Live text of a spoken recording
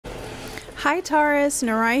Hi Taurus,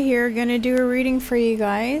 Narai here, gonna do a reading for you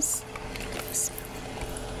guys.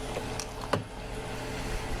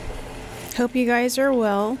 Hope you guys are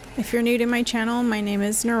well. If you're new to my channel, my name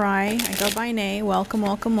is Narai. I go by Nay. Welcome,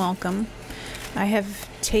 welcome, welcome. I have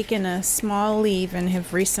taken a small leave and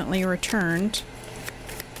have recently returned.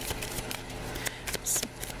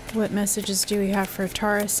 What messages do we have for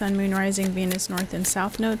Taurus, Sun, Moon, Rising, Venus, North and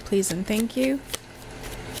South Node? Please and thank you.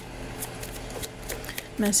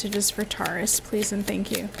 Messages for Taurus, please and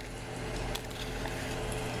thank you.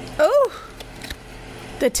 Oh!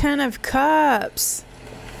 The Ten of Cups.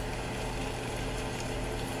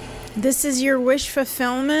 This is your wish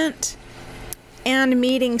fulfillment and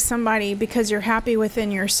meeting somebody because you're happy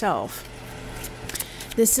within yourself.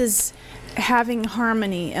 This is having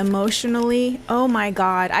harmony emotionally. Oh my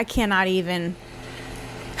God, I cannot even.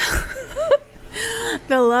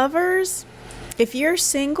 The Lovers, if you're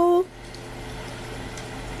single,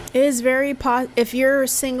 it is very if you're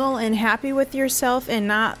single and happy with yourself and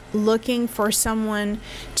not looking for someone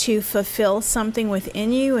to fulfill something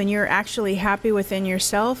within you, and you're actually happy within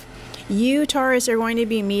yourself, you, Taurus, are going to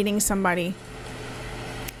be meeting somebody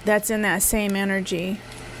that's in that same energy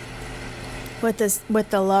with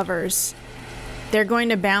the Lovers. They're going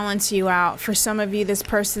to balance you out. For some of you, this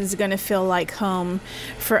person's going to feel like home.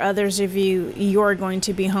 For others of you, you're going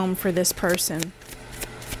to be home for this person.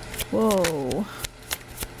 Whoa.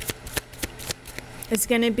 It's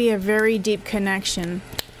going to be a very deep connection.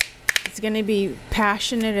 It's going to be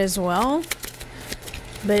passionate as well,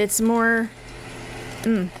 but it's more,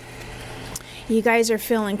 you guys are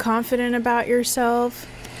feeling confident about yourself.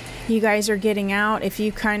 You guys are getting out. If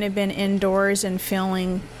you've kind of been indoors and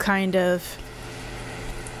feeling kind of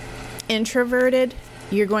introverted,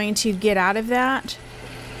 you're going to get out of that.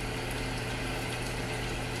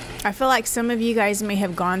 I feel like some of you guys may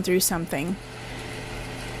have gone through something.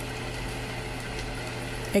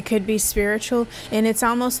 It could be spiritual, and it's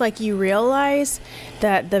almost like you realize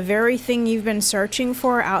that the very thing you've been searching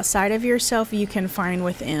for outside of yourself, you can find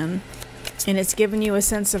within. And it's given you a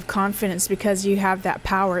sense of confidence because you have that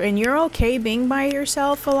power. And you're okay being by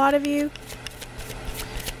yourself, a lot of you.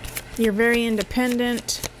 You're very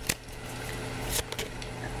independent.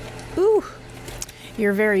 Ooh.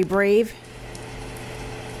 You're very brave.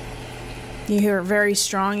 You're very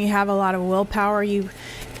strong. You have a lot of willpower. You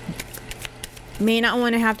may not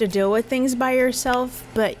want to have to deal with things by yourself,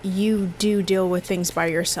 but you do deal with things by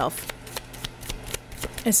yourself.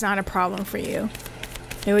 It's not a problem for you.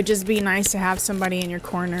 It would just be nice to have somebody in your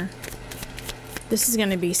corner. This is going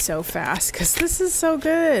to be so fast because this is so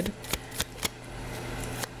good.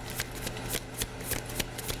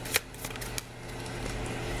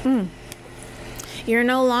 You're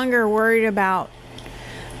no longer worried about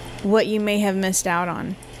what you may have missed out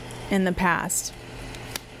on in the past.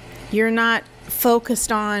 You're not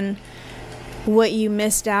focused on what you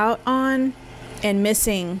missed out on and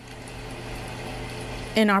missing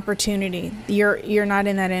an opportunity. You're not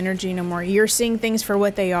in that energy no more. You're seeing things for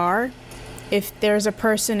what they are. If there's a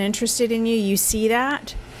person interested in you, you see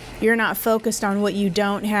that. You're not focused on what you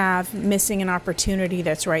don't have, missing an opportunity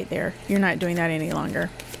that's right there. You're not doing that any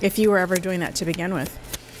longer. If you were ever doing that to begin with.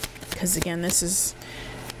 Because again, this is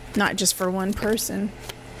not just for one person.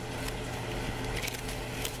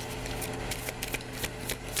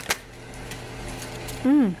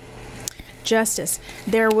 Justice.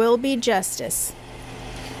 There will be justice.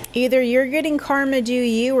 Either you're getting karma due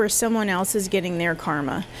you or someone else is getting their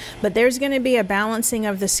karma. But there's going to be a balancing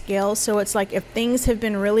of the scales. So it's like if things have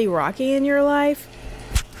been really rocky in your life,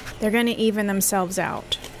 they're going to even themselves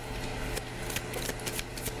out.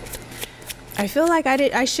 I feel like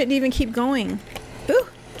I shouldn't even keep going. Ooh,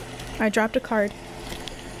 I dropped a card.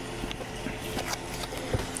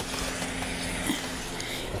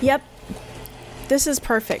 Yep, this is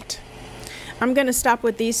perfect. I'm going to stop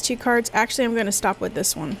with these two cards. Actually, I'm going to stop with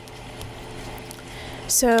this one.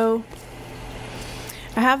 So,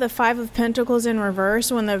 I have the Five of Pentacles in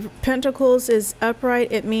reverse. When the Pentacles is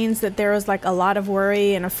upright, it means that there was like a lot of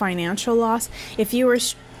worry and a financial loss. If you were...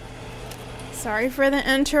 Sorry for the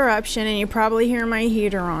interruption, and you probably hear my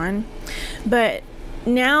heater on. But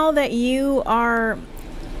now that you are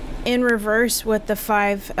in reverse with the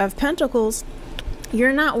Five of Pentacles,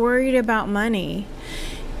 you're not worried about money.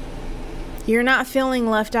 You're not feeling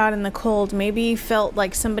left out in the cold. Maybe you felt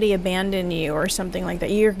like somebody abandoned you or something like that.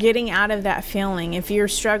 You're getting out of that feeling. If you're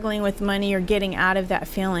struggling with money, you're getting out of that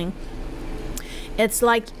feeling. It's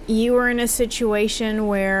like you were in a situation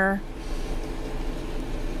where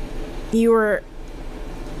you were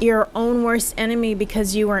your own worst enemy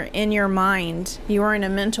because you were in your mind. You were in a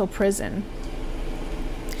mental prison.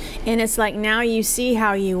 And it's like now you see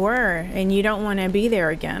how you were and you don't want to be there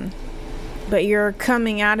again. But you're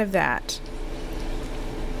coming out of that.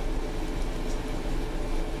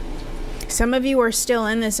 Some of you are still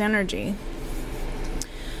in this energy.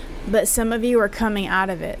 But some of you are coming out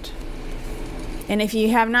of it. And if you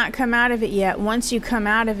have not come out of it yet, once you come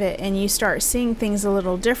out of it and you start seeing things a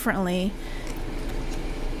little differently,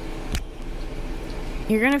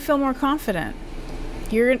 you're going to feel more confident.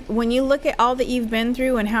 When you look at all that you've been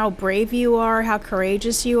through and how brave you are, how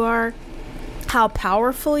courageous you are, how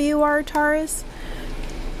powerful you are, Taurus.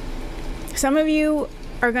 Some of you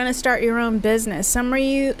are going to start your own business. Some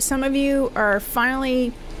of you are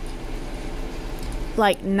finally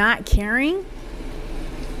like not caring.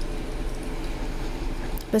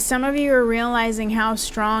 But some of you are realizing how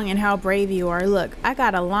strong and how brave you are. Look, I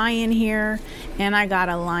got a lion here and I got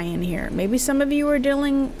a lion here. Maybe some of you are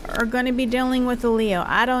going to be dealing with a Leo.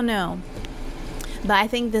 I don't know. But I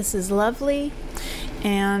think this is lovely.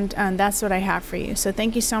 And that's what I have for you. So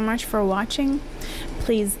thank you so much for watching.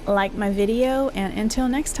 Please like my video. And until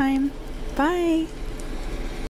next time, bye.